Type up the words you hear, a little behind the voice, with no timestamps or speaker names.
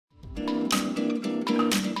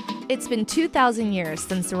It's been 2,000 years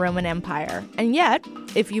since the Roman Empire, and yet,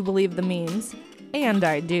 if you believe the memes, and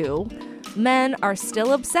I do, men are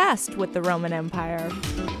still obsessed with the Roman Empire.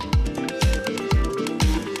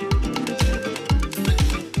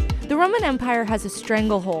 The Roman Empire has a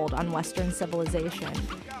stranglehold on Western civilization.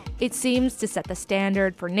 It seems to set the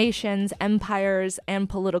standard for nations, empires, and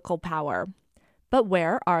political power. But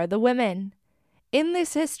where are the women? In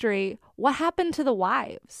this history, what happened to the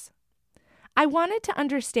wives? I wanted to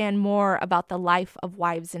understand more about the life of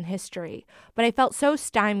wives in history, but I felt so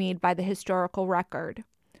stymied by the historical record.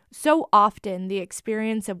 So often, the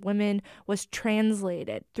experience of women was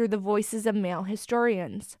translated through the voices of male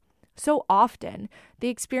historians. So often, the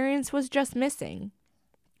experience was just missing.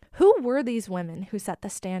 Who were these women who set the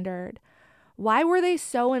standard? Why were they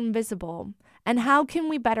so invisible? And how can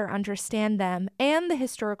we better understand them and the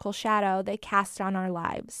historical shadow they cast on our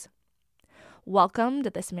lives? Welcome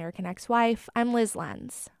to This American Ex-Wife. I'm Liz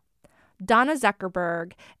Lenz. Donna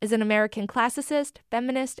Zuckerberg is an American classicist,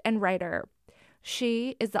 feminist, and writer.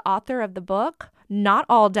 She is the author of the book, Not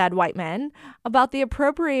All Dead White Men, about the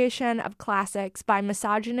appropriation of classics by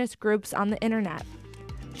misogynist groups on the internet.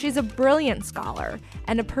 She's a brilliant scholar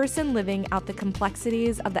and a person living out the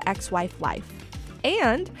complexities of the ex-wife life.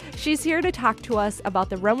 And she's here to talk to us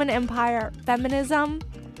about the Roman Empire, feminism,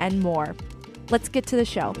 and more. Let's get to the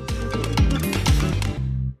show.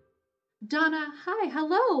 Donna, hi,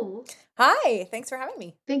 hello. Hi, thanks for having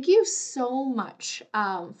me. Thank you so much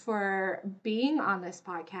for being on this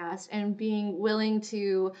podcast and being willing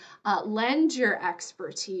to lend your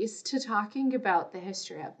expertise to talking about the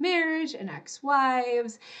history of marriage and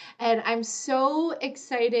ex-wives. And I'm so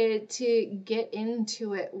excited to get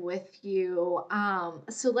into it with you.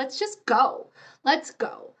 So let's just go. Let's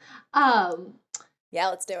go. Yeah,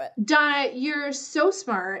 let's do it. Donna, you're so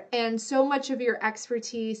smart, and so much of your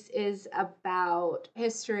expertise is about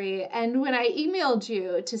history. And when I emailed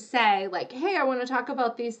you to say, like, hey, I want to talk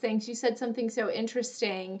about these things, you said something so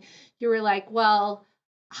interesting. You were like, well,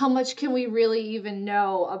 how much can we really even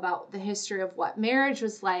know about the history of what marriage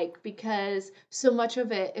was like? Because so much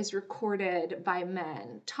of it is recorded by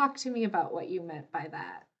men. Talk to me about what you meant by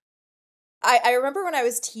that. I remember when I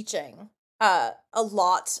was teaching, a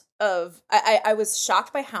lot of, I was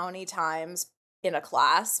shocked by how many times in a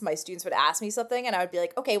class my students would ask me something and I would be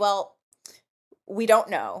like, okay, well, we don't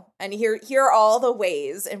know. And here are all the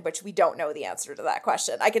ways in which we don't know the answer to that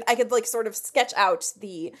question. I could like sort of sketch out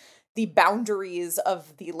the boundaries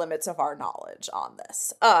of the limits of our knowledge on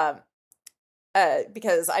this.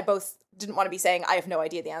 Because I both didn't want to be saying I have no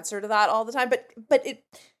idea the answer to that all the time, but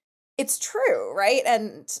it's true, right?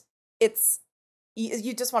 And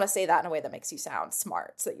you just want to say that in a way that makes you sound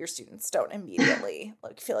smart so that your students don't immediately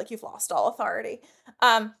feel like you've lost all authority.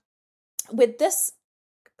 With this,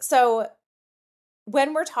 so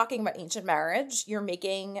when we're talking about ancient marriage, you're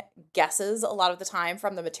making guesses a lot of the time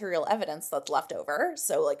from the material evidence that's left over.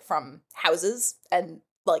 So like from houses and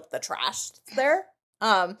like the trash there.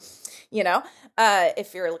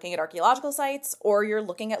 If you're looking at archaeological sites or you're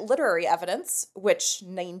looking at literary evidence, which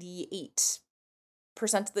 98%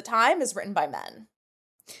 of the time is written by men.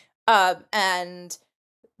 And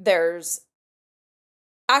there's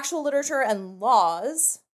actual literature and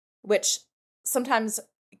laws, which sometimes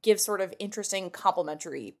give sort of interesting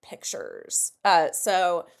complementary pictures.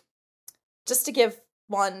 So just to give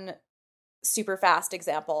one super fast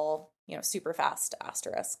example, super fast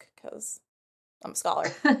asterisk, because I'm a scholar.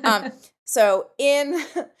 So in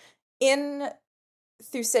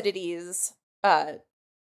Thucydides'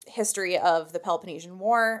 history of the Peloponnesian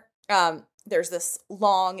War, there's this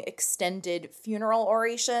long extended funeral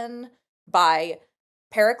oration by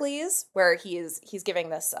Pericles where he's giving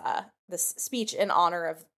this speech in honor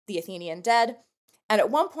of the Athenian dead. And at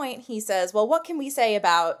one point he says, well, what can we say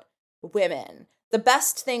about women? The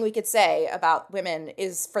best thing we could say about women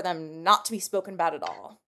is for them not to be spoken about at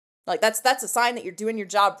all. Like that's a sign that you're doing your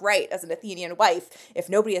job right as an Athenian wife if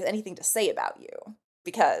nobody has anything to say about you,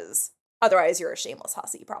 because otherwise, you're a shameless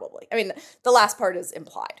hussy, probably. I mean, the last part is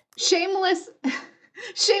implied. Shameless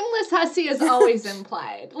hussy is always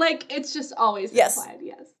implied. Like, it's just always implied,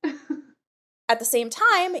 yes. At the same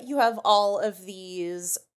time, you have all of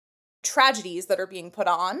these tragedies that are being put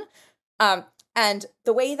on. And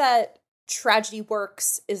the way that tragedy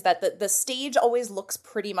works is that the stage always looks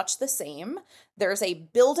pretty much the same. There's a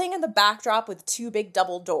building in the backdrop with two big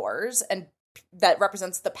double doors, and that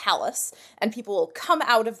represents the palace, and people will come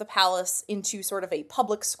out of the palace into sort of a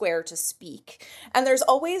public square to speak. And there's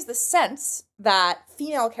always the sense that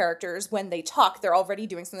female characters, when they talk, they're already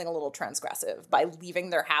doing something a little transgressive by leaving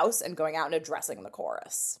their house and going out and addressing the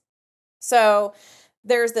chorus. So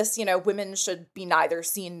there's this, women should be neither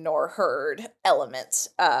seen nor heard element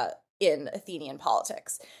in Athenian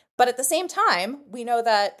politics. But at the same time, we know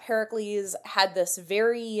that Pericles had this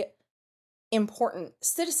very important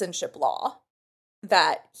citizenship law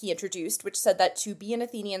that he introduced, which said that to be an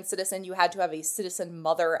Athenian citizen, you had to have a citizen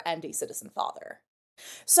mother and a citizen father.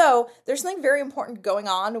 So there's something very important going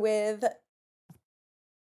on with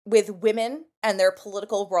women and their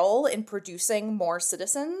political role in producing more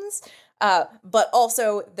citizens, but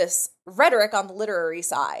also this rhetoric on the literary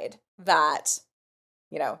side that,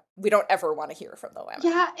 we don't ever want to hear from the women.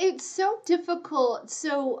 Yeah, it's so difficult.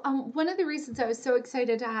 So one of the reasons I was so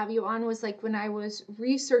excited to have you on was like when I was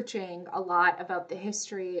researching a lot about the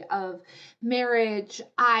history of marriage,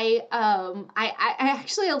 I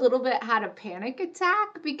actually a little bit had a panic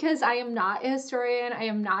attack because I am not a historian, I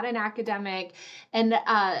am not an academic, and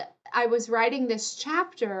I was writing this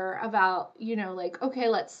chapter about, like, okay,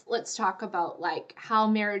 let's talk about like how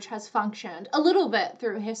marriage has functioned a little bit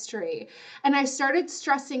through history. And I started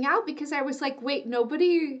stressing out because I was like, wait,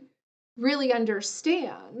 nobody really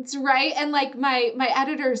understands, right? And like my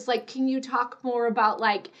editor's like, can you talk more about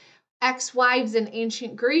like ex-wives in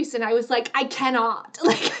ancient Greece? And I was like, I cannot,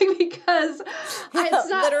 like, because it's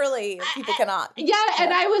not, literally people cannot. Yeah.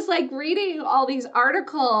 And I was like reading all these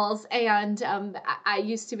articles, and I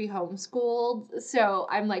used to be homeschooled, so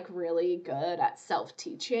I'm like really good at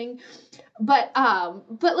self-teaching, but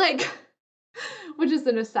like, which is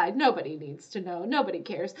an aside, nobody needs to know, nobody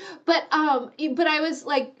cares. But I was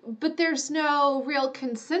like, but there's no real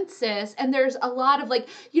consensus, and there's a lot of like,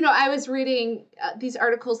 I was reading these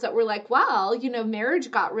articles that were like, wow,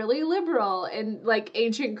 marriage got really liberal in like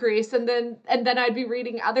ancient Greece, and then I'd be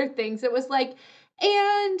reading other things. It was like,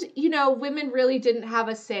 and women really didn't have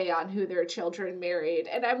a say on who their children married,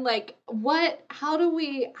 and I'm like, what? How do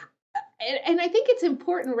we? And I think it's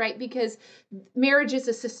important, right? Because marriage is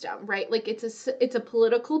a system, right? Like it's a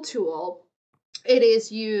political tool. It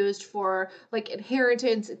is used for like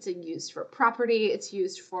inheritance. It's used for property. It's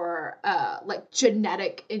used for like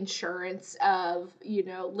genetic insurance of,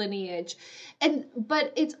 lineage.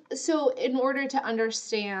 But it's so in order to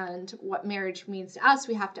understand what marriage means to us,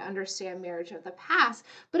 we have to understand marriage of the past.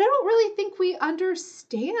 But I don't really think we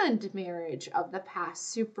understand marriage of the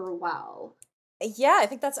past super well. Yeah, I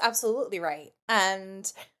think that's absolutely right.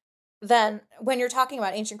 And then when you're talking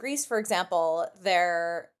about ancient Greece, for example,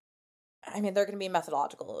 there are going to be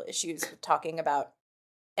methodological issues with talking about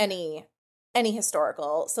any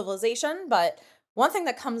historical civilization. But one thing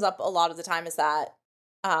that comes up a lot of the time is that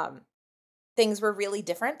things were really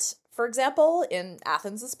different, for example, in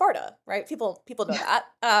Athens and Sparta, right? People know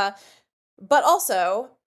that. But also,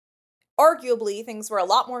 arguably, things were a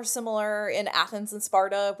lot more similar in Athens and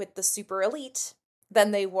Sparta with the super elite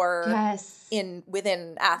than they were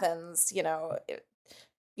within Athens.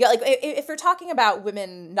 Like if you're talking about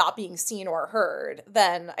women not being seen or heard,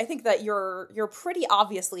 then I think that you're pretty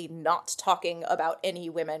obviously not talking about any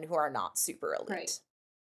women who are not super elite, right?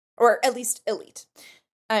 Or at least elite.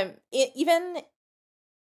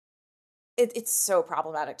 It's so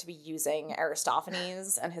problematic to be using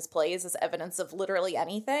Aristophanes and his plays as evidence of literally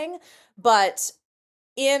anything. But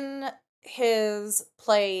in his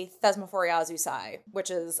play Thesmophoriazusae, which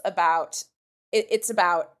is about, it's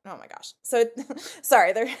about, oh my gosh. So,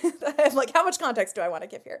 sorry, I'm like, how much context do I want to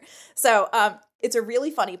give here? So, it's a really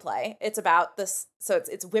funny play. It's about this, so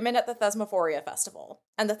it's women at the Thesmophoria Festival.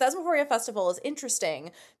 And the Thesmophoria Festival is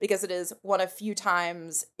interesting because it is one of few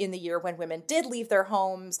times in the year when women did leave their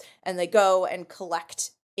homes and they go and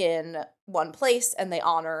collect in one place and they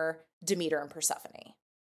honor Demeter and Persephone.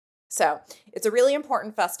 So it's a really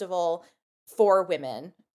important festival for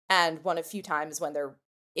women and one of few times when they're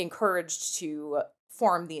encouraged to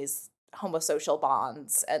form these homosocial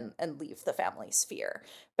bonds and leave the family sphere.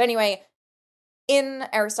 But anyway, in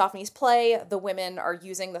Aristophanes' play, the women are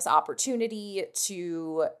using this opportunity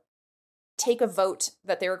to take a vote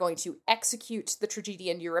that they were going to execute the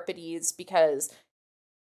tragedian Euripides because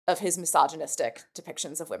of his misogynistic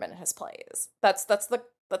depictions of women in his plays. That's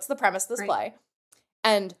the premise of this play.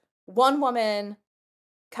 And one woman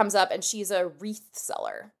comes up and she's a wreath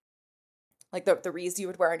seller, like the wreaths you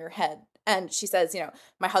would wear on your head. And she says,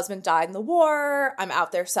 my husband died in the war. I'm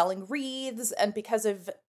out there selling wreaths. And because of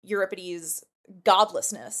Euripides'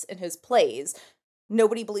 godlessness in his plays,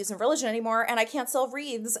 nobody believes in religion anymore. And I can't sell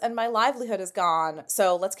wreaths and my livelihood is gone.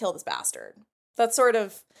 So let's kill this bastard. That's sort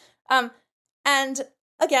of, and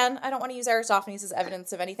again, I don't want to use Aristophanes as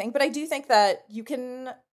evidence of anything, but I do think that you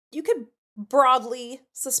could broadly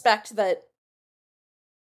suspect that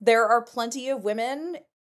there are plenty of women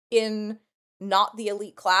in not the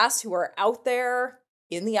elite class who are out there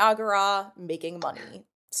in the agora, making money,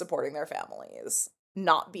 supporting their families,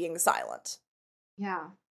 not being silent. Yeah.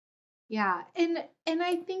 Yeah. And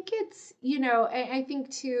I think it's, I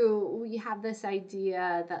think too, we have this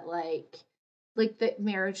idea that that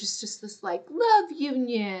marriage is just this like love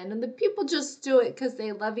union and the people just do it because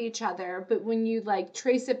they love each other. But when you like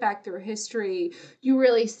trace it back through history, you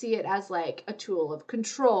really see it as like a tool of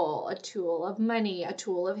control, a tool of money, a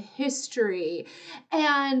tool of history.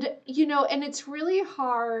 And, and it's really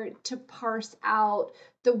hard to parse out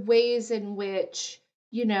the ways in which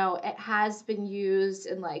it has been used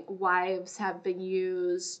and like wives have been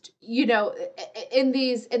used, in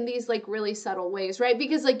these like really subtle ways, right?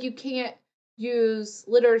 Because like you can't use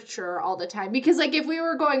literature all the time, because like if we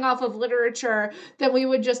were going off of literature, then we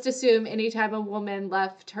would just assume anytime a woman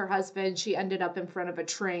left her husband, she ended up in front of a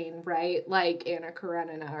train, right? Like Anna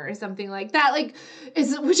Karenina or something like that,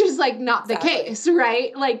 which is like not the case,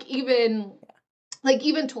 right? Like even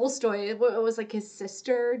Tolstoy, it was like his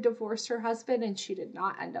sister divorced her husband and she did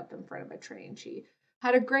not end up in front of a train. She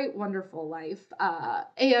had a great, wonderful life.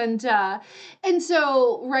 And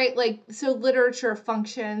so, right, like, so literature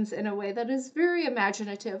functions in a way that is very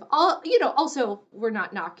imaginative. Also, we're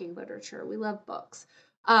not knocking literature. We love books.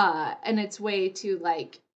 And its way to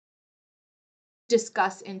like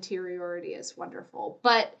discuss interiority is wonderful.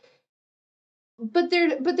 But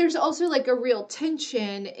there's also like a real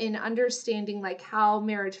tension in understanding like how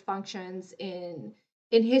marriage functions in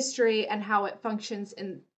history and how it functions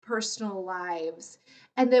in personal lives,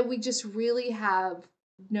 and that we just really have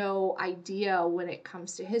no idea when it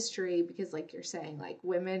comes to history, because like you're saying, like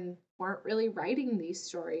women weren't really writing these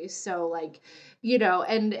stories. So like,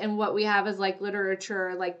 and what we have is like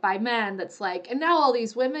literature like by men that's like, and now all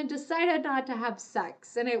these women decided not to have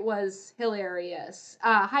sex and it was hilarious.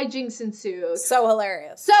 Hijinks ensued. So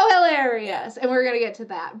hilarious. And we're gonna get to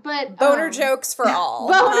that. But boner jokes for all.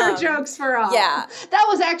 Boner jokes for all. Yeah. That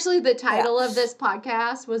was actually the title of this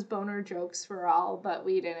podcast, was Boner Jokes for All, but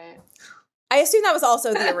we didn't. I assume that was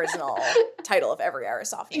also the original title of every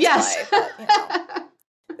Aristophanes play. But,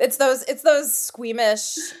 it's those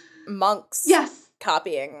squeamish monks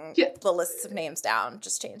copying the lists of names down,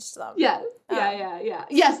 just changed them. Yeah.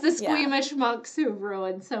 Yes, the squeamish monks who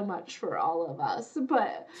ruined so much for all of us.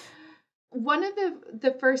 But one of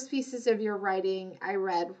the first pieces of your writing I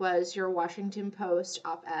read was your Washington Post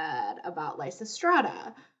op-ed about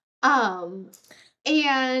Lysistrata.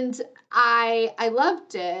 And I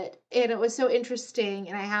loved it, and it was so interesting,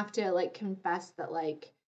 and I have to like confess that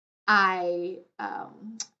like I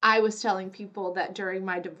was telling people that during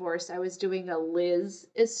my divorce I was doing a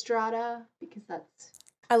Lyzistrata, because that's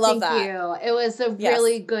I love that. Thank you. It was a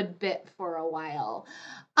really good bit for a while.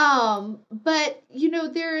 But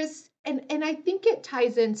there's and I think it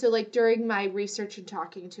ties in, so like during my research and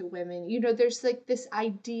talking to women, there's like this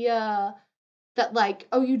idea that like,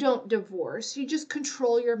 oh, you don't divorce, you just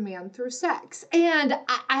control your man through sex. And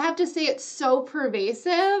I have to say it's so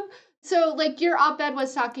pervasive. So like your op-ed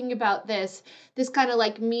was talking about this kind of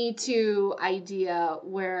like Me Too idea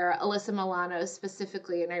where Alyssa Milano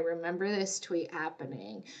specifically, and I remember this tweet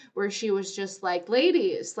happening, where she was just like,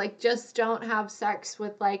 ladies, like just don't have sex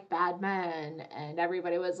with like bad men. And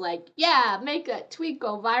everybody was like, yeah, make a tweet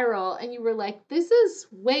go viral. And you were like, this is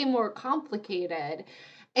way more complicated.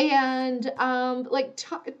 And like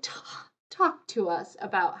talk to us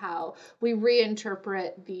about how we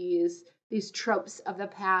reinterpret these tropes of the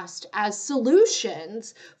past as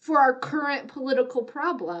solutions for our current political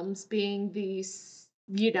problems, being these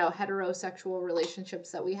heterosexual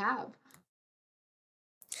relationships that we have.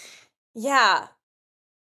 Yeah,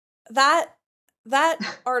 that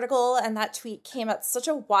article and that tweet came at such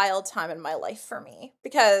a wild time in my life for me,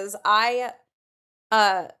 because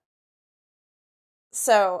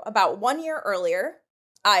so about 1 year earlier,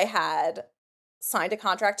 I had signed a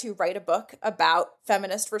contract to write a book about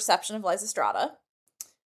feminist reception of Lysistrata.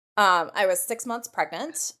 I was 6 months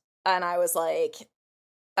pregnant, and I was like,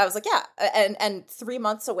 yeah, and 3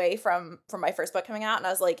 months away from my first book coming out, and I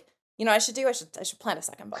was like, I should plan a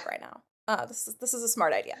second book right now. This is a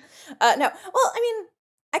smart idea. No, well, I mean,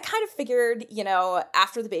 I kind of figured,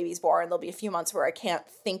 after the baby's born, there'll be a few months where I can't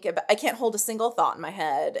hold a single thought in my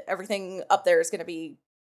head. Everything up there is going to be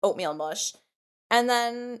oatmeal mush. And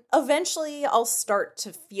then eventually I'll start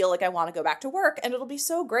to feel like I want to go back to work, and it'll be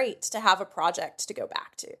so great to have a project to go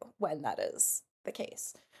back to when that is the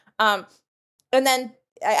case. And then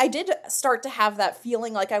I did start to have that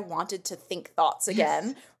feeling like I wanted to think thoughts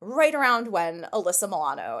again, right around when Alyssa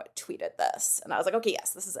Milano tweeted this. And I was like, okay,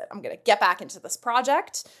 yes, this is it. I'm going to get back into this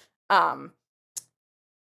project. I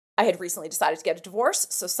had recently decided to get a divorce.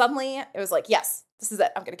 So suddenly it was like, yes, this is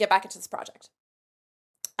it. I'm going to get back into this project.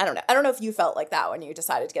 I don't know. I don't know if you felt like that when you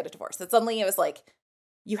decided to get a divorce. That suddenly it was like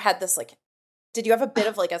you had this like, did you have a bit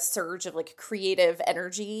of like a surge of like creative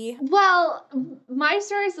energy? Well, my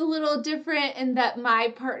story is a little different in that my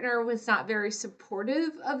partner was not very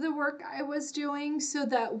supportive of the work I was doing. So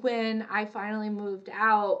that when I finally moved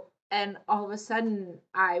out and all of a sudden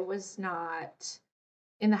I was not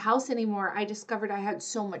in the house anymore, I discovered I had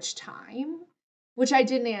so much time, which I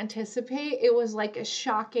didn't anticipate. It was like a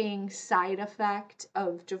shocking side effect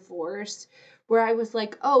of divorce where I was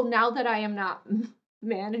like, oh, now that I am not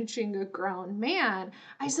managing a grown man,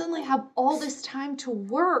 I suddenly have all this time to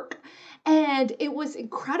work. And it was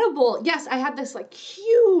incredible. Yes, I had this like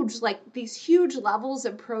huge, like these huge levels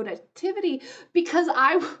of productivity because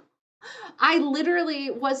I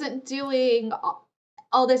literally wasn't doing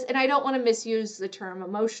all this, and I don't want to misuse the term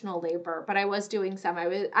emotional labor, but I was doing some.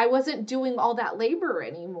 I wasn't doing all that labor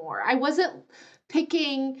anymore. I wasn't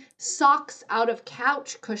picking socks out of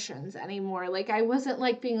couch cushions anymore. Like I wasn't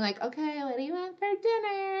like being like, okay, what do you want for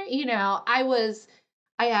dinner? You know, I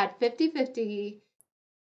had 50-50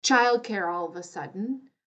 childcare all of a sudden.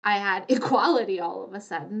 I had equality all of a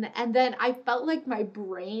sudden. And then I felt like my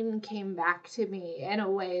brain came back to me in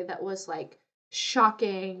a way that was like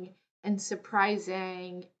shocking and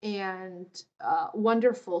surprising and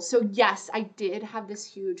wonderful. So yes, I did have this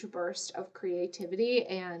huge burst of creativity,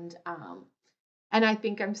 and I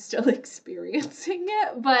think I'm still experiencing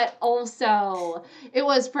it, but also it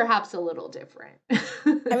was perhaps a little different.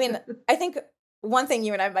 I mean, I think one thing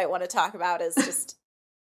you and I might want to talk about is just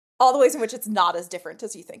all the ways in which it's not as different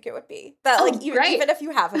as you think it would be. That like even if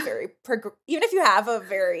you have a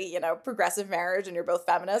very you know, progressive marriage and you're both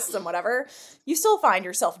feminists and whatever, you still find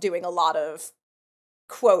yourself doing a lot of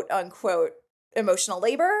quote unquote emotional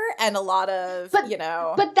labor and a lot of but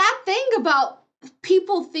that thing about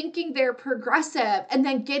people thinking they're progressive and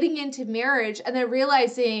then getting into marriage and then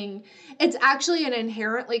realizing it's actually an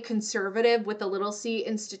inherently conservative with a little c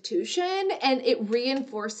institution, and it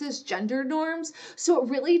reinforces gender norms. So it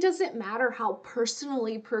really doesn't matter how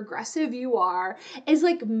personally progressive you are. It's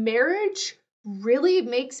like marriage really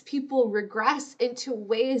makes people regress into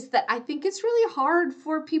ways that I think it's really hard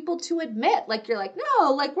for people to admit. Like you're like,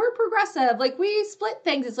 no, like we're progressive, like we split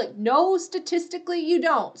things. It's like, no, statistically you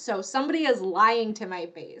don't. So somebody is lying to my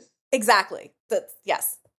face. Exactly. That's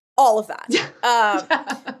yes, all of that.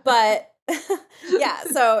 But yeah,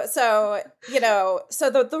 so you know,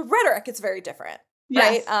 so the rhetoric is very different,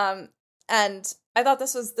 yes. right? And I thought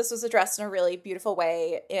this was addressed in a really beautiful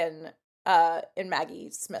way in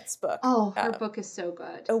Maggie Smith's book. Oh, her book is so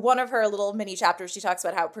good. One of her little mini chapters, she talks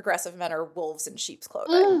about how progressive men are wolves in sheep's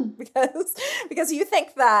clothing because you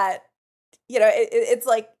think that, you know, it's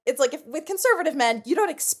like if with conservative men, you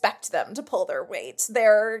don't expect them to pull their weight.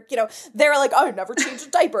 They're like, oh, I never changed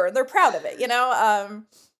a diaper, and they're proud of it, you know.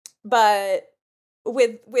 But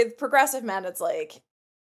with progressive men, it's like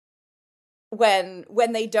when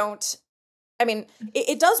they don't. I mean,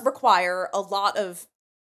 it does require a lot of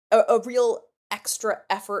a real extra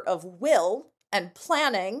effort of will and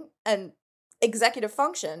planning and executive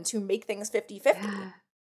function to make things 50-50. Yeah.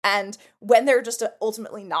 And when they're just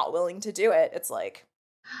ultimately not willing to do it, it's like,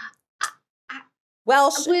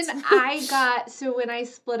 well, shit. When I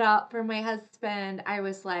split up from my husband, I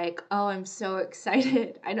was like, oh, I'm so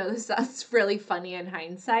excited. I know this sounds really funny in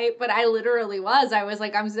hindsight, but I literally was. I was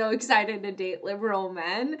like, I'm so excited to date liberal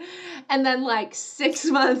men. And then like 6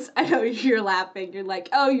 months, I know you're laughing. You're like,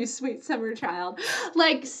 oh, you sweet summer child.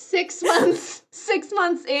 Like 6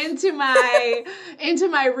 months into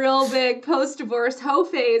my real big post-divorce hoe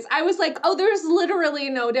phase, I was like, oh, there's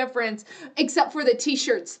literally no difference except for the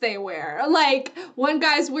t-shirts they wear. Like one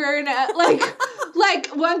guy's wearing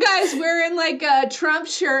one guy's wearing like a Trump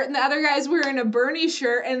shirt and the other guy's wearing a Bernie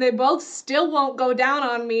shirt, and they both still won't go down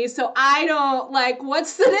on me. So I don't like,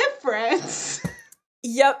 what's the difference?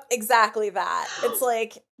 Yep, exactly that. It's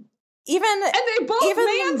like even they both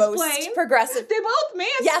the most progressive. They both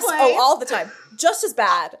mansplain. Yes, all the time. Just as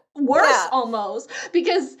bad. Worse almost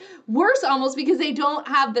because they don't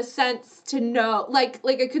have the sense to know. Like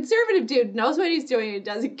a conservative dude knows what he's doing and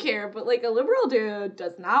doesn't care, but like a liberal dude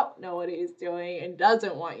does not know what he's doing and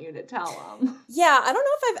doesn't want you to tell him. Yeah, I don't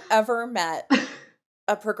know if I've ever met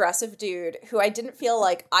a progressive dude who I didn't feel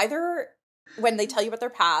like either when they tell you about their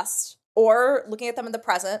past or looking at them in the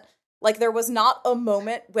present, like there was not a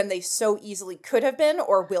moment when they so easily could have been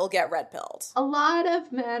or will get red-pilled. A lot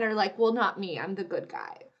of men are like, well, not me, I'm the good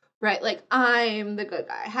guy, right? Like, I'm the good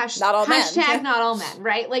guy. Not all men. Hashtag not all men,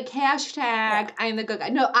 right? Like, hashtag I'm the good guy.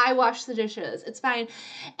 No, I wash the dishes. It's fine.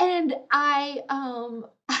 And I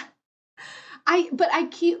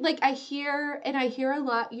I hear a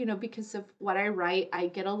lot, because of what I write, I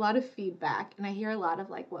get a lot of feedback and I hear a lot of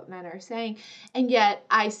like what men are saying. And yet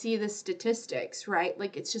I see the statistics, right?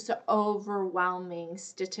 Like it's just an overwhelming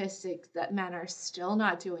statistics that men are still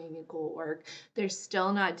not doing equal work. They're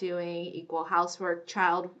still not doing equal housework,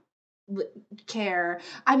 child care.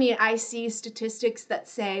 I mean, I see statistics that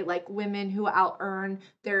say like women who out earn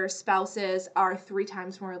their spouses are 3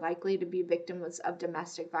 times more likely to be victims of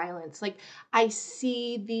domestic violence. Like I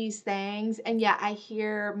see these things, and yet I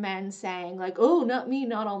hear men saying like, oh, not me,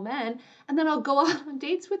 not all men. And then I'll go out on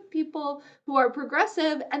dates with people who are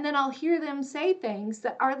progressive, and then I'll hear them say things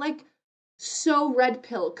that are like so red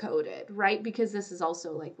pill coded, right? Because this is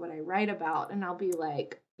also like what I write about, and I'll be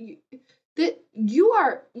like, that you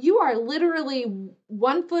are literally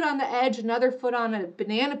 1 foot on the edge, another foot on a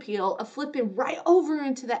banana peel, flipping right over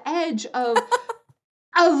into the edge of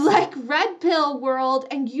like red pill world,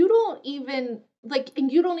 and you don't even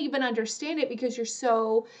understand it because you're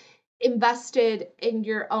so invested in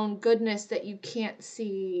your own goodness that you can't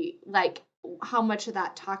see like how much of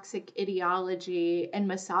that toxic ideology and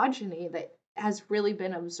misogyny that has really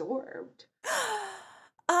been absorbed.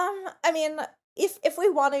 I mean, if we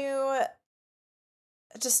want to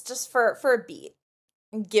just for a beat,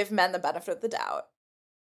 give men the benefit of the doubt.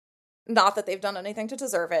 Not that they've done anything to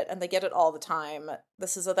deserve it, and they get it all the time.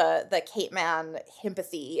 This is the Kate Man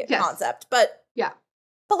himpathy concept, but yeah.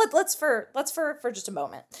 But let's for just a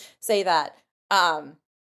moment say that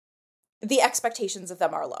the expectations of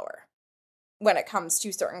them are lower when it comes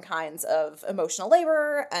to certain kinds of emotional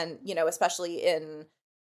labor, and especially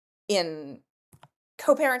in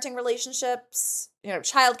co-parenting relationships,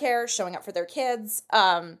 childcare, showing up for their kids.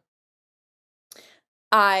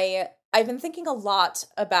 I've been thinking a lot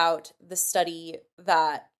about the study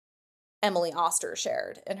that Emily Oster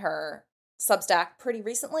shared in her Substack pretty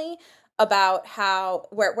recently about how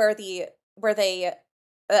where the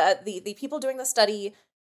people doing the study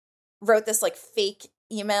wrote this like fake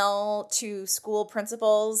email to school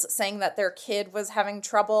principals saying that their kid was having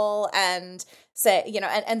trouble, and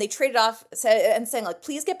and they traded off and saying like,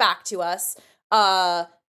 please get back to us. Either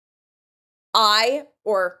I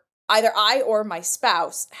or my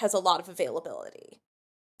spouse has a lot of availability,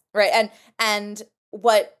 right? And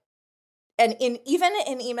even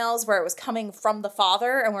in emails where it was coming from the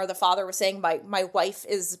father, and where the father was saying my wife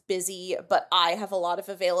is busy but I have a lot of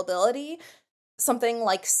availability, something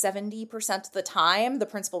like 70% of the time the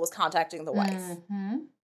principal was contacting the wife,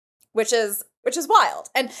 which is wild.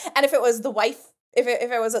 And if it was the wife, if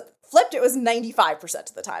it was flipped, it was 95%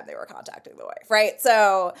 of the time they were contacting the wife, right?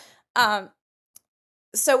 So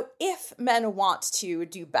if men want to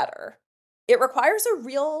do better, it requires a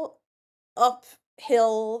real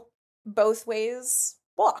uphill, both ways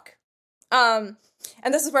walk. And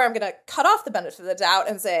this is where I'm going to cut off the benefit of the doubt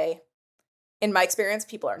and say, in my experience,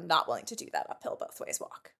 people are not willing to do that uphill, both ways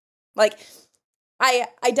walk. Like, I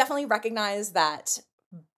definitely recognize that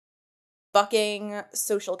bucking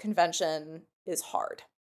social convention is hard,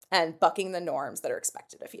 and bucking the norms that are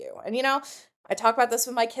expected of you. And, I talk about this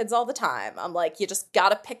with my kids all the time. I'm like, you just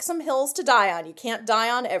gotta pick some hills to die on. You can't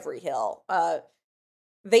die on every hill.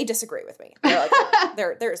 They disagree with me. They're like,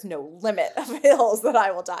 there is no limit of hills that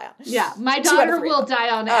I will die on. Yeah, my daughter will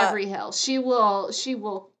die on every hill. She will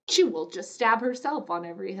just stab herself on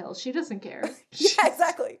every hill. She doesn't care. Yeah,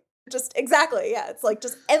 exactly. Exactly. Yeah, it's like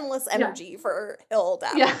just endless energy for hill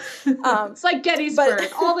death. Yeah, it's like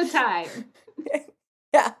Gettysburg all the time.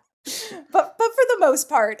 Yeah. But for the most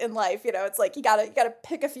part in life, it's like you gotta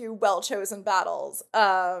pick a few well-chosen battles.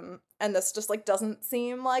 And this just like doesn't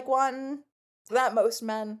seem like one that most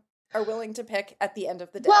men are willing to pick at the end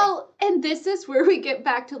of the day. Well, and this is where we get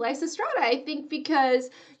back to Lyzistrata, I think, because,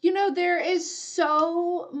 there is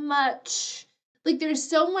so much, there's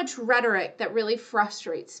so much rhetoric that really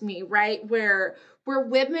frustrates me, right? Where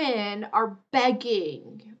women are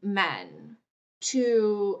begging men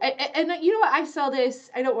to, and you know what, I saw this,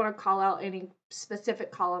 I don't want to call out any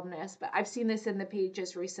specific columnist, but I've seen this in the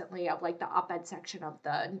pages recently of like the op-ed section of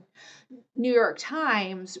the New York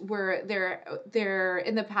Times, where they're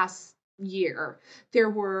in the past year, there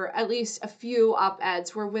were at least a few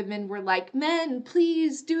op-eds where women were like, men,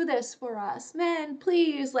 please do this for us. Men,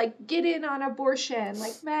 please, like, get in on abortion.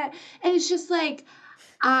 Like, men. And it's just like,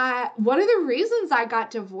 one of the reasons I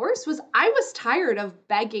got divorced was I was tired of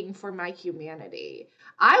begging for my humanity.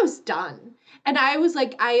 I was done. And I was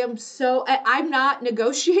like, I'm not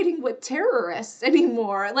negotiating with terrorists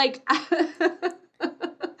anymore. Like, and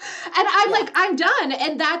I'm like, I'm done.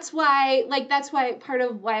 And that's why part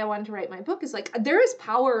of why I wanted to write my book is like, there is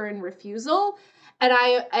power in refusal, and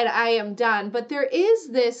I am done. But there is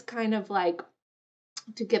this kind of like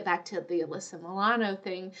to get back to the Alyssa Milano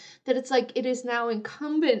thing, that it's like it is now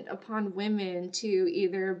incumbent upon women to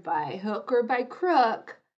either by hook or by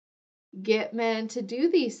crook get men to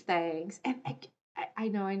do these things. And I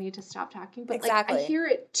know I need to stop talking, but Exactly. like I hear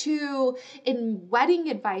it too in wedding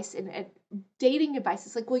advice and dating advice.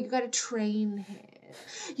 It's like, well, you got to train him.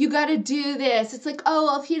 You got to do this. It's like, oh,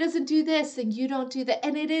 well, if he doesn't do this, then you don't do that.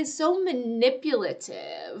 And it is so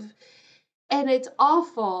manipulative and it's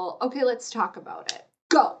awful. Okay, let's talk about it.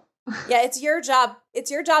 Go. Yeah, it's your job.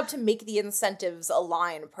 It's your job to make the incentives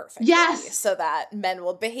align perfectly. Yes. So that men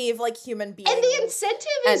will behave like human beings. And the incentive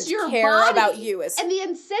is your care body. About you as. And the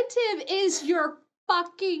incentive is your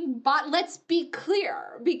fucking body. Let's be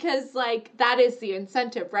clear, because like that is the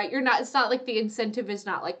incentive, right? It's not like the incentive is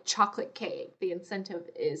not like chocolate cake. The incentive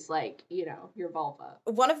is like, you know, your vulva.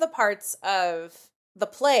 One of the parts of the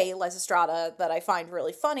play Lyzistrata that I find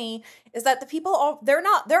really funny is that the people they're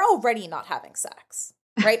already not having sex.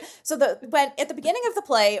 Right? So when at the beginning of the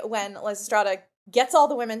play, when Lysistrata gets all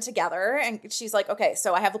the women together and she's like, okay,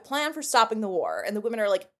 so I have a plan for stopping the war. And the women are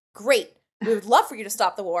like, great, we would love for you to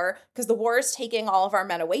stop the war because the war is taking all of our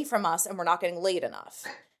men away from us and we're not getting laid enough.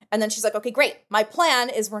 And then she's like, okay, great. My plan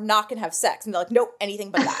is we're not going to have sex. And they're like, nope,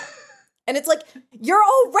 anything but that. And it's like, you're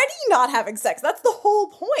already not having sex. That's the whole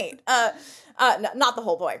point. Not the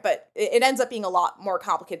whole point, but it ends up being a lot more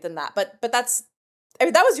complicated than that. But that's, I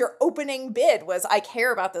mean, that was your opening bid was I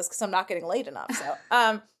care about this because I'm not getting laid enough. So,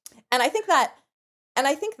 and I think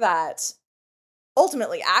that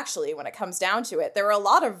ultimately, actually, when it comes down to it, there were a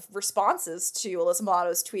lot of responses to Alyssa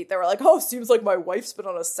Milano's tweet that were like, oh, seems like my wife's been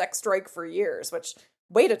on a sex strike for years, which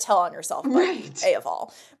way to tell on yourself, right? A of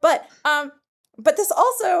all. But this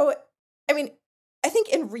also, I mean, I think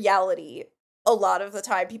in reality, a lot of the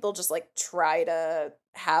time people just like try to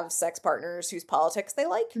have sex partners whose politics they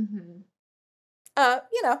like. Mm-hmm.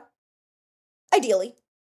 You know, ideally,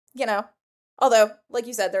 you know, although, like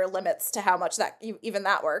you said, there are limits to how much that even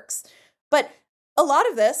that works. But a lot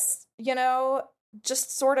of this, you know,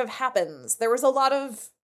 just sort of happens. There was a lot of,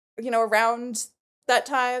 you know, around that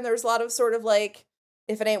time, there was a lot of sort of like,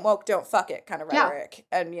 if it ain't woke, don't fuck it kind of rhetoric.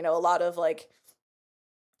 Yeah. And, you know, a lot of like,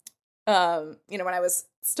 you know, when I was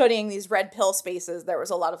studying these red pill spaces, there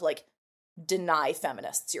was a lot of like, deny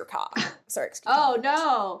feminists your cock. Sorry, excuse me. Oh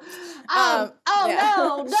no.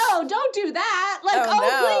 No, don't do that. Like, no.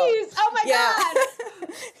 Please. Oh my God.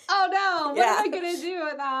 Oh no. What am I gonna do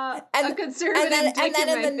without a conservative dick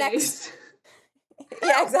in my face?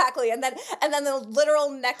 Yeah, exactly. And then the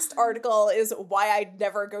literal next article is why I'd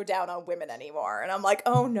never go down on women anymore. And I'm like,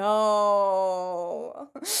 oh no.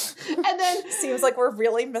 And then seems like we're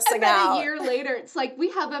really missing out. A year later, it's like we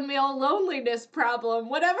have a male loneliness problem.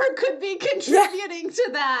 Whatever could be contributing to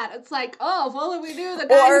that. It's like, oh, if only we knew the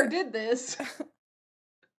guy who did this.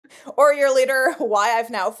 Or a year later, why I've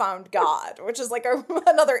now found God, which is like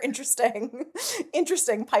another interesting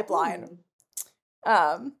pipeline.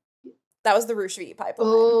 That was the Rushvi pipeline.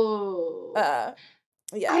 Oh.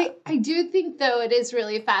 Yeah. I do think, though, it is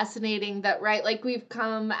really fascinating that, right, like, we've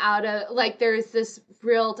come out of, like, there's this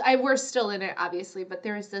real, we're still in it, obviously, but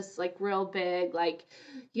there's this, like, real big, like,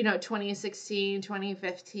 you know, 2016,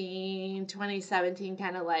 2015, 2017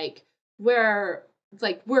 kind of, like, where,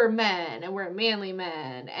 like, we're men, and we're manly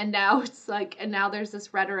men, and now it's, like, and now there's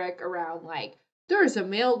this rhetoric around, like, there's a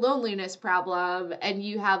male loneliness problem, and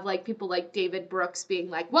you have, like, people like David Brooks being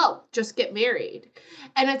like, well, just get married.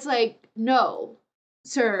 And it's like, no,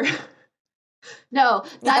 sir. No,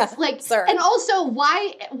 that's like, sir. And also,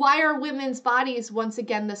 why are women's bodies once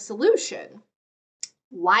again the solution?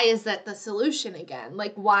 Why is that the solution again?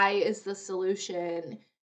 Like, why is the solution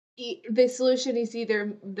is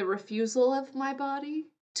either the refusal of my body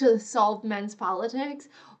to solve men's politics,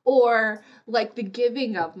 or like the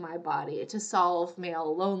giving of my body to solve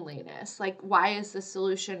male loneliness. Like, why is the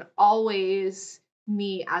solution always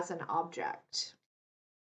me as an object?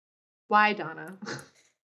 Why, Donna?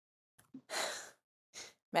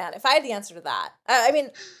 Man, if I had the answer to that, I mean,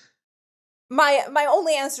 my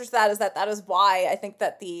only answer to that is why I think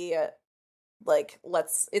that the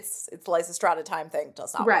it's Lysistrata time thing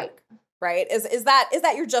does not work. Right? Is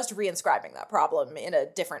that you're just reinscribing that problem in a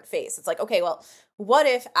different face. It's like, okay, well, what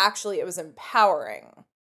if actually it was empowering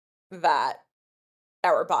that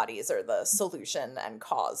our bodies are the solution and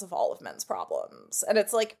cause of all of men's problems? And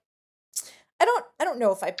it's like, I don't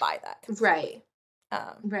know if I buy that completely.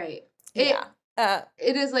 Right. Yeah.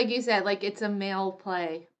 It is, like you said, like, it's a male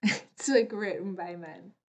play. It's like written by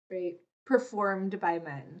men, right? Performed by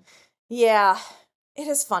men. Yeah. It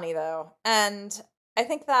is funny though. And I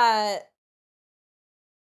think that,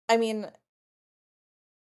 I mean,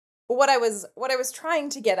 what I was trying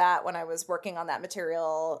to get at when I was working on that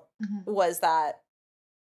material was that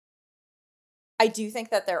I do think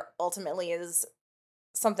that there ultimately is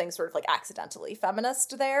something sort of like accidentally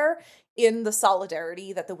feminist there in the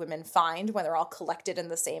solidarity that the women find when they're all collected in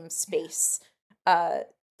the same space,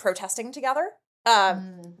 protesting together.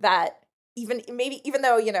 That even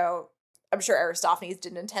though, you know, I'm sure Aristophanes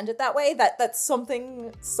didn't intend it that way, that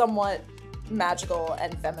something somewhat magical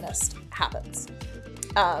and feminist happens.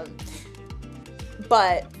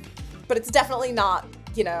 But it's definitely not,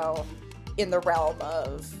 you know, in the realm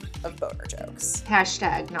of boner jokes.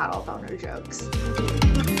 Hashtag not all boner jokes.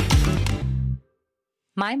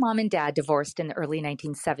 My mom and dad divorced in the early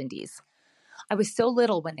 1970s. I was so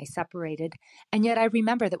little when they separated, and yet I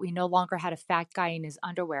remember that we no longer had a fat guy in his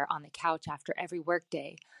underwear on the couch after every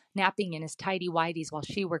workday, napping in his tighty-whities while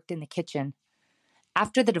she worked in the kitchen.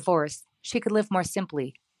 After the divorce, she could live more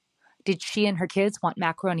simply. Did she and her kids want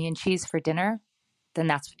macaroni and cheese for dinner? Then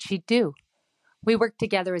that's what she'd do. We worked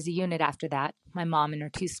together as a unit after that, my mom and her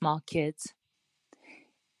 2 small kids.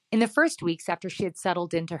 In the first weeks after she had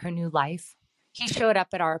settled into her new life, he showed up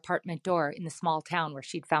at our apartment door in the small town where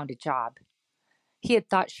she'd found a job. He had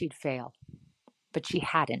thought she'd fail, but she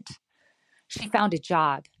hadn't. She found a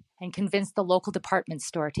job and convinced the local department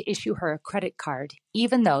store to issue her a credit card,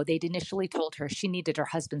 even though they'd initially told her she needed her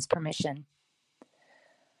husband's permission.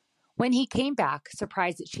 When he came back,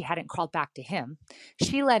 surprised that she hadn't crawled back to him,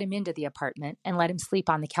 she let him into the apartment and let him sleep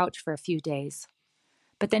on the couch for a few days.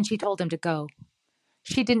 But then she told him to go.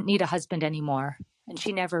 She didn't need a husband anymore, and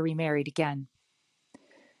she never remarried again.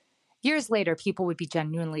 Years later, people would be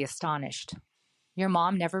genuinely astonished. Your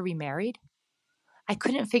mom never remarried? I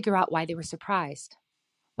couldn't figure out why they were surprised.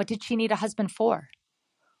 What did she need a husband for?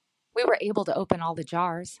 We were able to open all the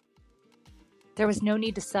jars. There was no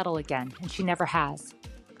need to settle again, and she never has.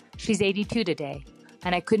 She's 82 today,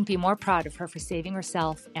 and I couldn't be more proud of her for saving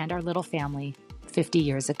herself and our little family 50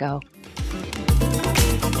 years ago.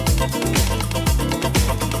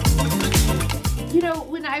 You know,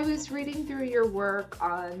 when I was reading through your work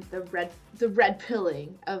on the red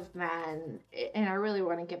pilling of men, and I really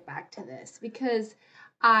want to get back to this because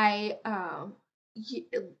I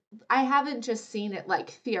haven't just seen it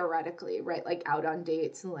like theoretically, right? Like out on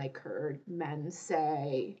dates and like heard men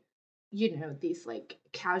say, you know, these like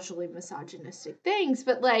casually misogynistic things,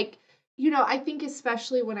 but like, you know, I think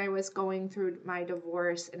especially when I was going through my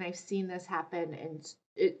divorce, and I've seen this happen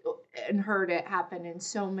and heard it happen in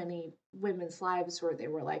so many women's lives where they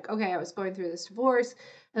were like, okay, I was going through this divorce,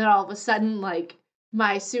 and then all of a sudden, like,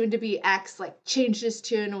 my soon-to-be ex, like, changed his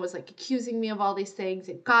tune and was, like, accusing me of all these things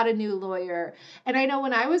and got a new lawyer. And I know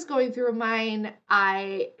when I was going through mine,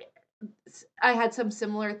 I had some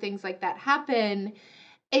similar things like that happen.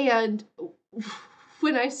 And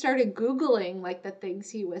when I started Googling, like, the things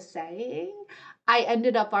he was saying, I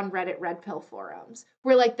ended up on Reddit Red Pill forums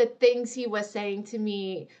where like the things he was saying to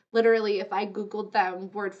me, literally, if I Googled them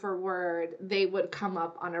word for word, they would come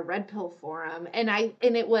up on a Red Pill forum. And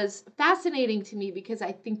it was fascinating to me because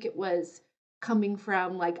I think it was coming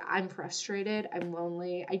from like, I'm frustrated, I'm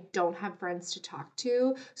lonely, I don't have friends to talk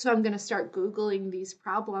to. So I'm going to start Googling these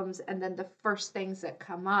problems. And then the first things that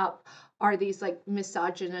come up are these like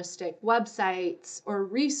misogynistic websites or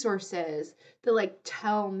resources that like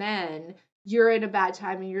tell men, you're in a bad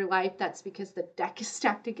time in your life. That's because the deck is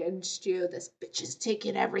stacked against you. This bitch is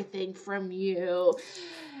taking everything from you.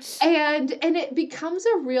 And it becomes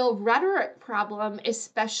a real rhetoric problem,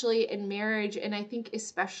 especially in marriage. And I think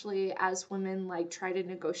especially as women like try to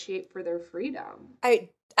negotiate for their freedom.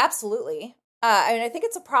 Absolutely. I mean, I think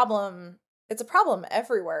it's a problem. It's a problem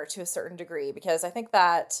everywhere to a certain degree, because I think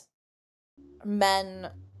that men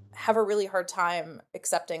have a really hard time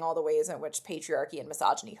accepting all the ways in which patriarchy and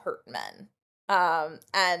misogyny hurt men.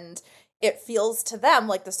 And it feels to them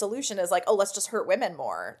like the solution is like, oh, let's just hurt women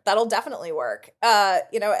more. That'll definitely work.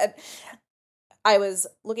 You know, and I was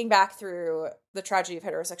looking back through The Tragedy of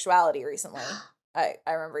Heterosexuality recently. I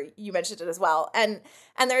remember you mentioned it as well. And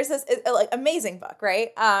there's this like amazing book, right?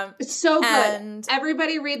 It's so good.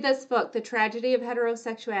 Everybody read this book, The Tragedy of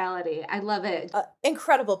Heterosexuality. I love it.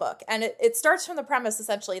 Incredible book. And it starts from the premise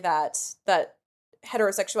essentially that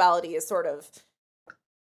heterosexuality is sort of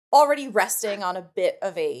already resting on a bit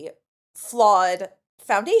of a flawed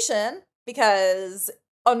foundation, because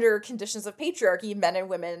under conditions of patriarchy, men and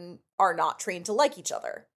women are not trained to like each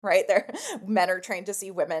other, right? Men are trained to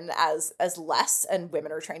see women as less, and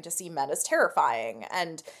women are trained to see men as terrifying.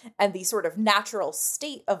 And the sort of natural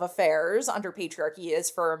state of affairs under patriarchy is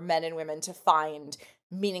for men and women to find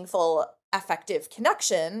meaningful, affective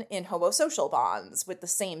connection in homosocial bonds with the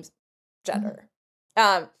same gender.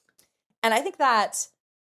 And I think that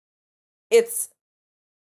it's,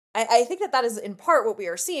 I think that is in part what we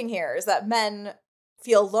are seeing here, is that men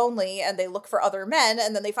feel lonely and they look for other men,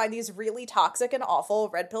 and then they find these really toxic and awful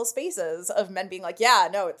red pill spaces of men being like, yeah,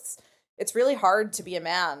 no, it's really hard to be a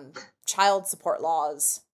man. Child support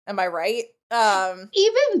laws. Am I right?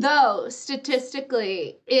 Even though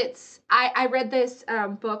statistically I read this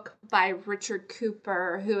book by Richard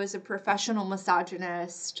Cooper, who is a professional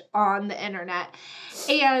misogynist on the internet.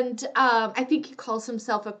 And I think he calls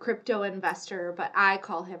himself a crypto investor, but I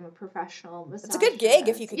call him a professional misogynist. It's a good gig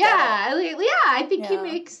if you could get it. I think he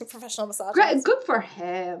makes a professional misogynist. Good for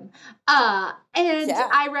him.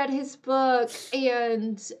 I read his book,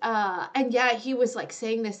 and yeah, he was like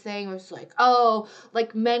saying this thing. It was like, oh,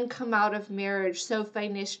 like men come out of marriage so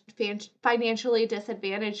financially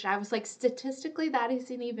disadvantaged. I was like, statistically, that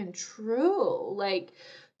isn't even true. Like,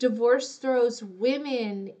 divorce throws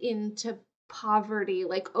women into poverty,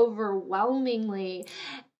 like, overwhelmingly.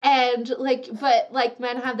 And like, but like,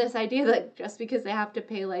 men have this idea that just because they have to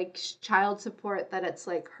pay like child support, that it's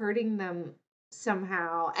like hurting them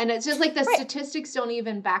somehow. And it's just like the statistics don't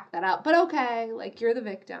even back that up. But okay, like, you're the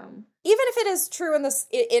victim. Even if it is true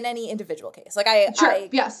in any individual case. Like I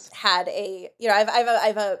had a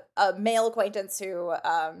male acquaintance who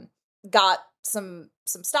got some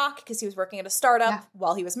stock because he was working at a startup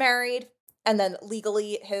while he was married, and then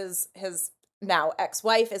legally his now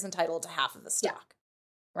ex-wife is entitled to half of the stock.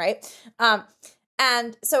 Right?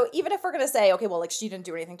 And so even if we're going to say, okay, well, like, she didn't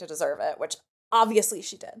do anything to deserve it, which obviously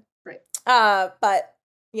she did. Right. But,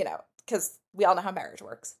 you know, because we all know how marriage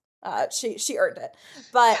works. She earned it.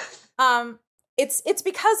 But it's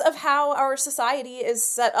because of how our society is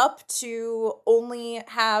set up to only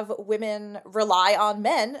have women rely on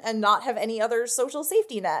men and not have any other social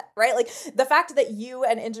safety net, right? Like, the fact that you,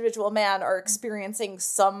 an individual man, are experiencing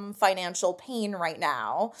some financial pain right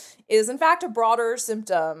now is in fact a broader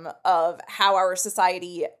symptom of how our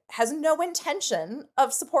society has no intention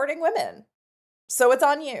of supporting women. So it's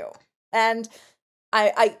on you. And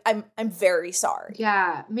I'm very sorry.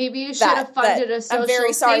 Yeah, maybe you should have funded a social I'm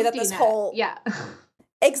very sorry that this net. whole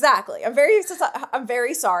Exactly. I'm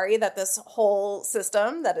very sorry that this whole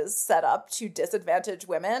system that is set up to disadvantage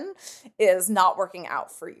women is not working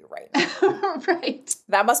out for you right now. Right.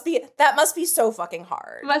 That must be so fucking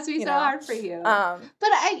hard. It must be so hard for you. But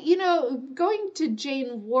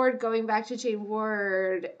going back to Jane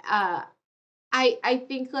Ward, I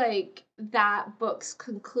think like that book's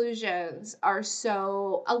conclusions are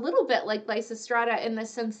so a little bit like Lyzistrata, in the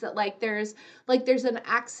sense that like there's an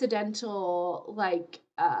accidental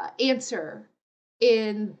answer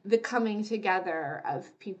in the coming together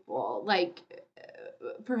of people. Like,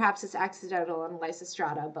 perhaps it's accidental in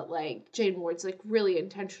Lysistrata, but like Jane Ward's like really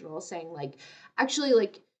intentional, saying like, actually,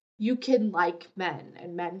 like, you can like men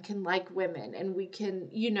and men can like women, and we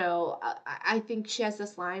can, I think she has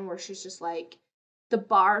this line where she's just like, the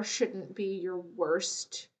bar shouldn't be your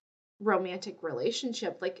worst romantic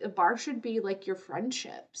relationship. Like, the bar should be like your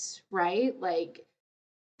friendships, right? Like,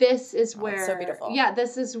 this is where, so beautiful. Yeah,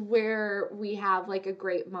 this is where we have like a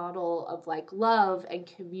great model of like love and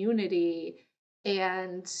community.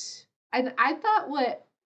 And I thought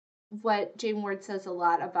what Jane Ward says a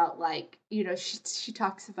lot about, like, she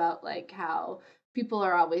talks about like how people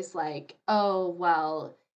are always like, oh,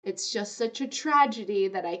 well, it's just such a tragedy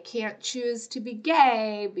that I can't choose to be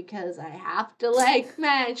gay because I have to like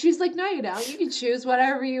men. She's like, no, you don't. You can choose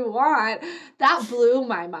whatever you want. That blew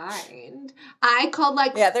my mind. I called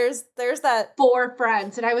there's that 4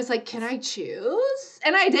 friends, and I was like, can I choose?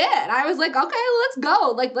 And I did. I was like, okay, let's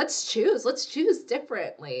go. Like, let's choose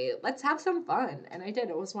differently. Let's have some fun. And I did.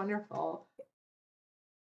 It was wonderful.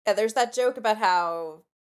 Yeah, there's that joke about how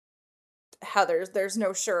there's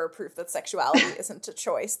no surer proof that sexuality isn't a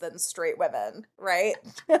choice than straight women, right?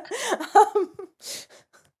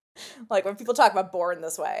 Like, when people talk about Born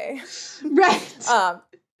This Way. Right.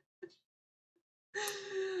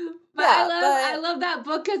 But yeah, I love that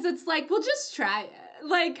book because it's like, well, just try it.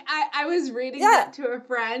 Like, I was reading that to a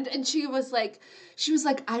friend, and she was like,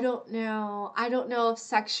 I don't know if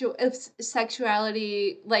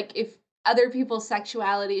sexuality, like, if other people's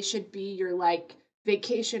sexuality should be your like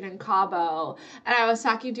vacation in Cabo. And I was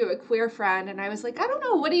talking to a queer friend, and I was like, I don't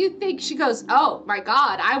know, what do you think? She goes, oh my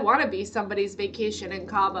God, I want to be somebody's vacation in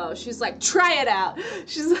Cabo. She's like, try it out.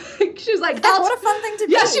 She's like, what a fun thing to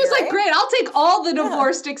do. Yeah, she's right? like, great, I'll take all the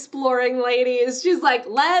divorced exploring ladies. She's like,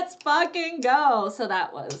 let's fucking go. So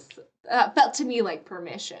that was felt to me like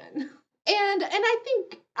permission. And I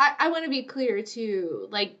think I want to be clear too,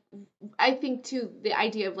 like, I think too, the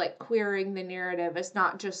idea of like queering the narrative is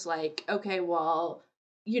not just like, okay, well,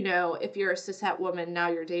 if you're a cishet woman, now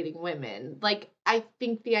you're dating women. Like, I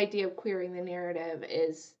think the idea of queering the narrative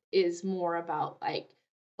is more about like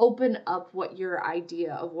open up what your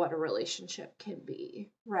idea of what a relationship can be,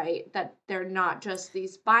 right? That they're not just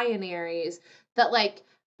these binaries, that like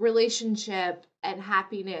relationship and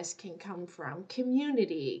happiness can come from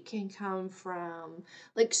community, can come from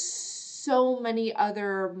like so many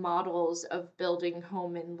other models of building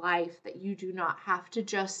home and life, that you do not have to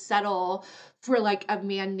just settle for like a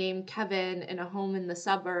man named Kevin in a home in the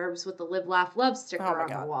suburbs with a live, laugh, love sticker on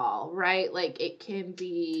the wall, right? Like, it can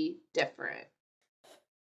be different.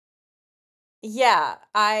 Yeah,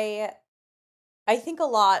 I think a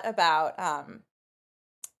lot about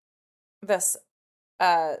this.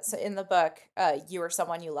 So in the book, You Are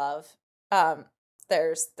Someone You Love,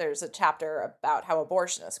 there's a chapter about how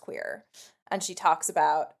abortion is queer, and she talks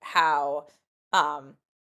about how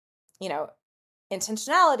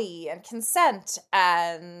intentionality and consent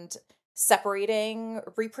and separating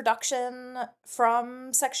reproduction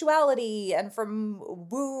from sexuality and from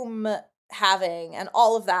womb having and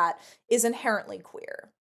all of that is inherently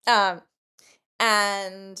queer.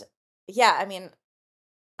 And yeah, I mean,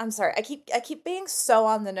 I'm sorry, I keep being so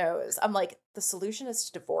on the nose. I'm like, the solution is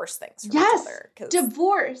to divorce things from each other.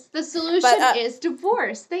 Divorce. The solution is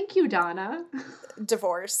divorce. Thank you, Donna.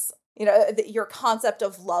 Divorce. Your concept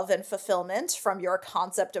of love and fulfillment from your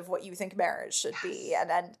concept of what you think marriage should be.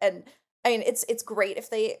 And I mean, it's great if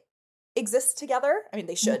they exist together. I mean,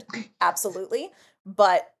 they should, absolutely.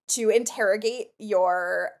 But to interrogate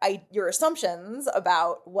your assumptions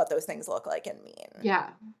about what those things look like and mean. Yeah.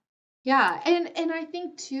 Yeah. And I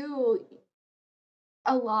think too,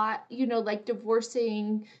 a lot, like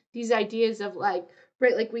divorcing these ideas of like,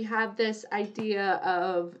 right, like we have this idea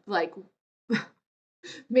of like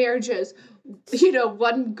marriages,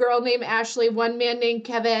 one girl named Ashley, one man named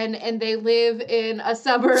Kevin, and they live in a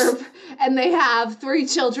suburb and they have 3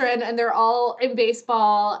 children and they're all in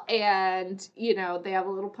baseball, and they have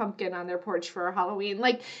a little pumpkin on their porch for Halloween.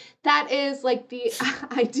 Like, that is like the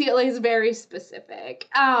ideal is very specific.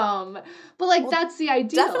 But like, well, that's the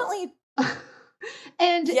ideal. Definitely.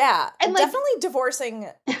 and like, definitely divorcing.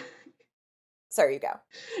 Sorry, you go.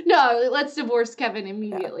 No, let's divorce Kevin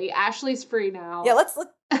immediately. Yeah. Ashley's free now. Yeah, let's look.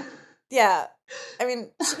 Yeah. I mean,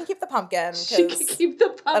 she can keep the pumpkin. She can keep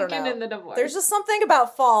the pumpkin in the divorce. There's just something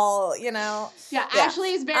about fall, Yeah,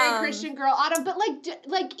 Ashley is very Christian girl, Autumn. But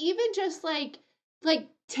like even just like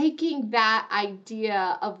taking that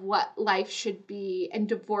idea of what life should be and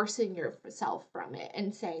divorcing yourself from it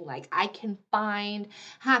and saying like, I can find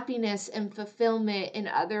happiness and fulfillment in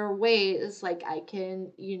other ways. Like, I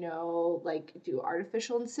can, like do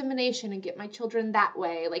artificial insemination and get my children that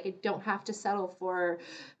way. Like, I don't have to settle for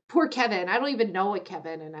poor Kevin. I don't even know a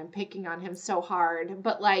Kevin and I'm picking on him so hard,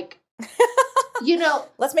 but like,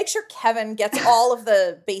 let's make sure Kevin gets all of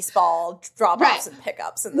the baseball drop-offs and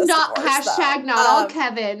pickups in this not divorce, hashtag not all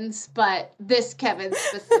Kevins, but this Kevin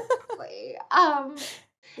specifically.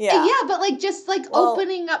 Yeah, but like just like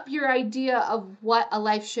opening up your idea of what a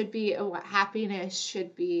life should be and what happiness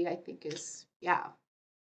should be, I think is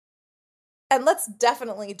And let's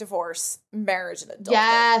definitely divorce marriage and adulthood.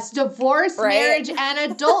 Yes, divorce marriage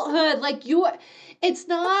and adulthood. Like it's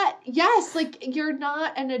not, like you're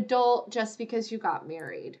not an adult just because you got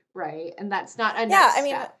married, right? And that's not a next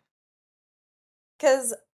step.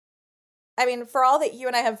 Because, for all that you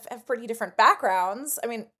and I have pretty different backgrounds,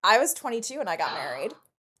 I was 22 when I got married.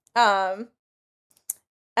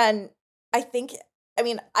 And I think,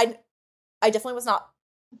 I definitely was not,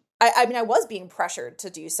 I was being pressured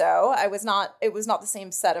to do so. It was not the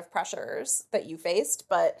same set of pressures that you faced,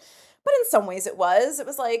 but in some ways it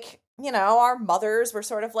was like, our mothers were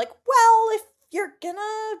sort of like, well, if you're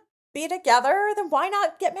gonna be together, then why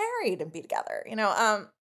not get married and be together,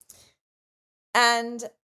 and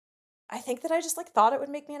I think that I just like thought it would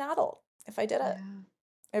make me an adult if I did it.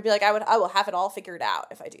 I'd be like, I will have it all figured out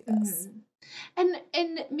if I do this. Mm-hmm.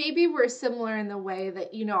 And maybe we're similar in the way that,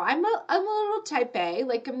 I'm a little type A,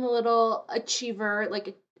 like I'm a little achiever,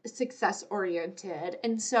 like success oriented.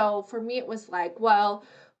 And so for me, it was like, well,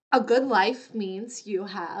 a good life means you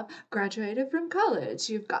have graduated from college,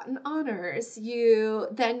 you've gotten honors, you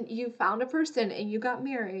found a person and you got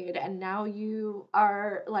married, and now you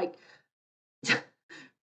are like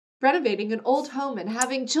renovating an old home and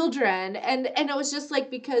having children. And it was just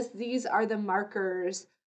like, because these are the markers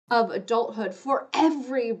of adulthood for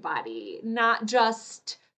everybody, not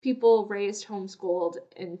just people raised homeschooled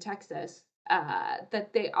in Texas, that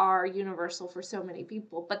they are universal for so many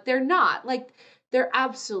people, but they're not. Like, they're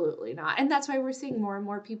absolutely not. And that's why we're seeing more and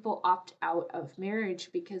more people opt out of marriage,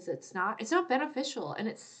 because it's not beneficial and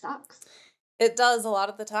it sucks. It does a lot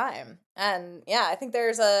of the time. And yeah, I think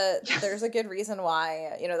there's a good reason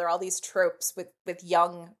why, there are all these tropes with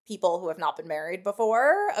young people who have not been married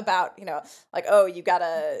before about, like, oh, you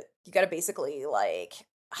gotta basically like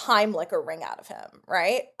Heimlich a ring out of him,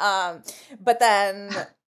 right? But then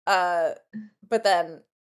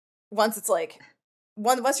once it's like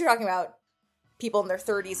once you're talking about people in their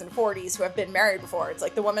 30s and 40s who have been married before, it's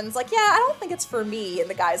like the woman's like, yeah, I don't think it's for me, and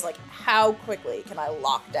the guy's like, how quickly can I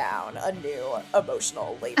lock down a new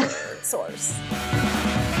emotional labor source?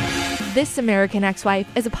 This American Ex-Wife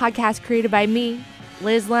is a podcast created by me,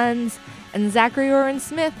 Liz Lenz, and Zachary Oren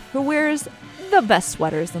Smith, who wears the best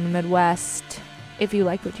sweaters in the Midwest. If you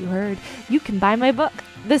like what you heard, you can buy my book,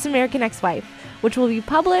 This American Ex-Wife, which will be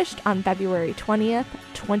published on February 20th,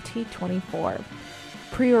 2024.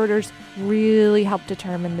 Pre-orders really help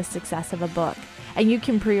determine the success of a book, and you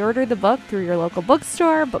can pre-order the book through your local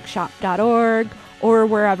bookstore, bookshop.org, or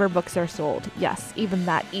wherever books are sold. Yes, even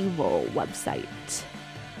that evil website.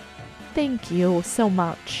 Thank you so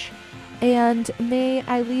much. And may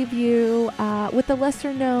I leave you with a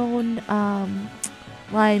lesser-known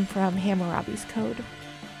line from Hammurabi's Code.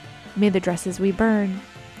 May the dresses we burn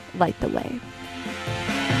light the way.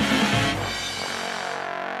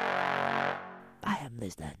 I am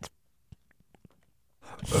Liz Lenz.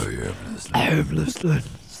 I am Liz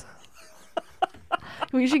Lenz.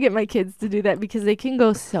 We should get my kids to do that because they can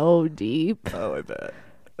go so deep. Oh, I bet.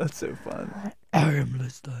 That's so fun. I am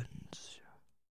Liz Lenz.